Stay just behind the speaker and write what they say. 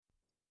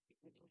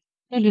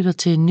Jeg lytter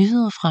til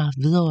nyheder fra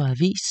Hvidovre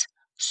Avis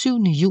 7.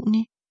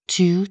 juni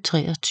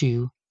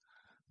 2023.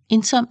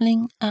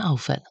 Indsamling af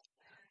affald.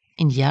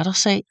 En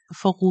hjertersag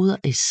for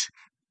Hvidovre S.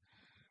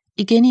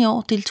 Igen i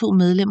år deltog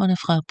medlemmerne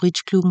fra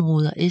bridgeklubben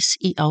Hvidovre S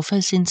i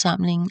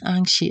affaldsindsamlingen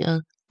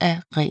arrangeret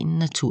af Ren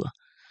Natur.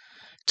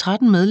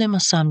 13 medlemmer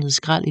samlede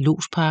skrald i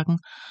Lodsparken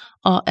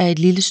og af et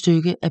lille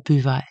stykke af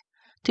byvej.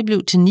 Det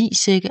blev til 9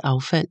 sække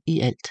affald i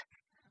alt.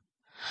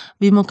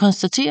 Vi må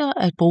konstatere,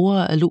 at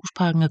brugere af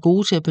Lodsparken er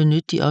gode til at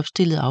benytte de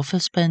opstillede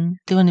affaldsspande.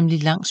 Det var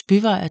nemlig langs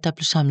byvej, at der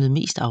blev samlet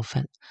mest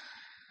affald.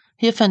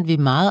 Her fandt vi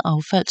meget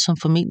affald, som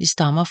formentlig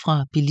stammer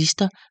fra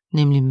bilister,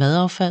 nemlig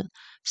madaffald,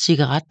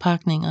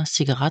 cigaretpakninger,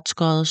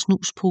 cigaretskodder,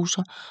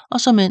 snusposer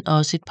og såmænd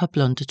også et par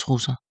blonde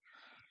trusser.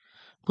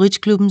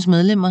 Bridgeklubbens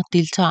medlemmer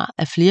deltager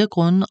af flere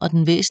grunde, og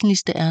den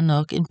væsentligste er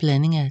nok en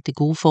blanding af det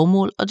gode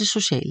formål og det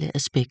sociale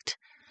aspekt.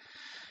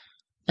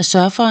 At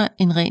sørge for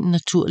en ren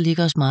natur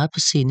ligger os meget på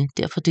sinde,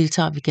 derfor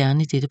deltager vi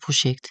gerne i dette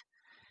projekt.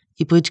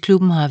 I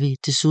bridgeklubben har vi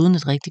desuden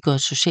et rigtig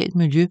godt socialt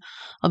miljø,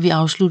 og vi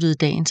afsluttede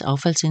dagens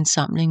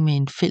affaldsindsamling med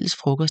en fælles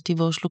frokost i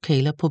vores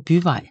lokaler på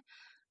Byvej,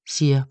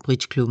 siger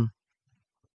bridgeklubben.